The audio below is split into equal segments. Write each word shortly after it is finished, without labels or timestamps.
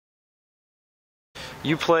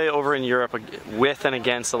You play over in Europe with and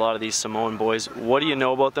against a lot of these Samoan boys. What do you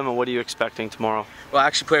know about them, and what are you expecting tomorrow? Well, I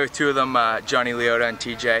actually play with two of them, Johnny Leota and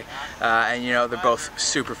TJ, and you know, they're both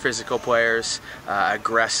super physical players,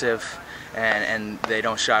 aggressive, and they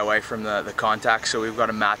don't shy away from the contact. So we've got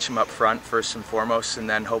to match them up front first and foremost, and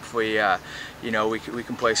then hopefully, you know, we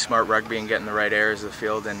can play smart rugby and get in the right areas of the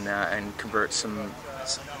field and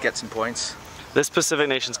get some points. This Pacific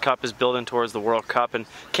Nations Cup is building towards the World Cup, and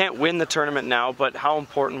can't win the tournament now, but how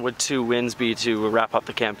important would 2 wins be to wrap up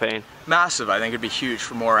the campaign? Massive. I think it'd be huge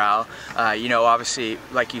for morale. You know, obviously,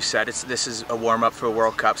 like you said, this is a warm-up for the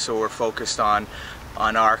World Cup, so we're focused on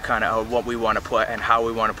our kind of what we want to play and how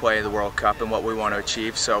we want to play the World Cup and what we want to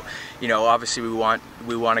achieve. So, you know, obviously we want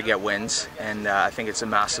to get wins, and I think it's a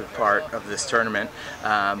massive part of this tournament.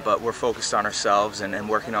 But we're focused on ourselves and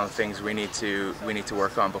working on the things we need to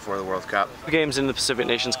work on before the World Cup. Games in the Pacific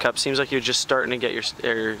Nations Cup, seems like you're just starting to get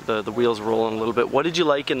the wheels rolling a little bit. What did you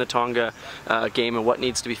like in the Tonga game, and what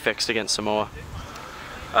needs to be fixed against Samoa?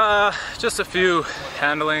 Just a few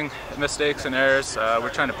handling mistakes and errors. We're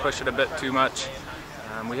trying to push it a bit too much.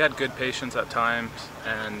 We had good patience at times,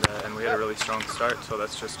 and we had a really strong start, so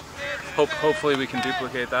that's just hopefully we can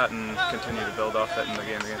duplicate that and continue to build off it in the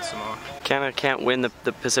game against Samoa. Canada can't win the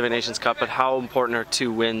Pacific Nations Cup, but how important are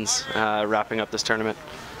 2 wins wrapping up this tournament?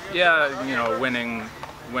 Yeah, you know, winning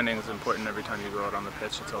is important every time you go out on the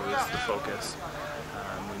pitch. It's always the focus.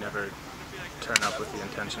 We never turn up with the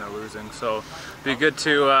intention of losing, so it'd be good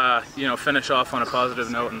to you know, finish off on a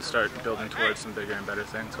positive note and start building towards some bigger and better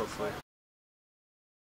things, hopefully.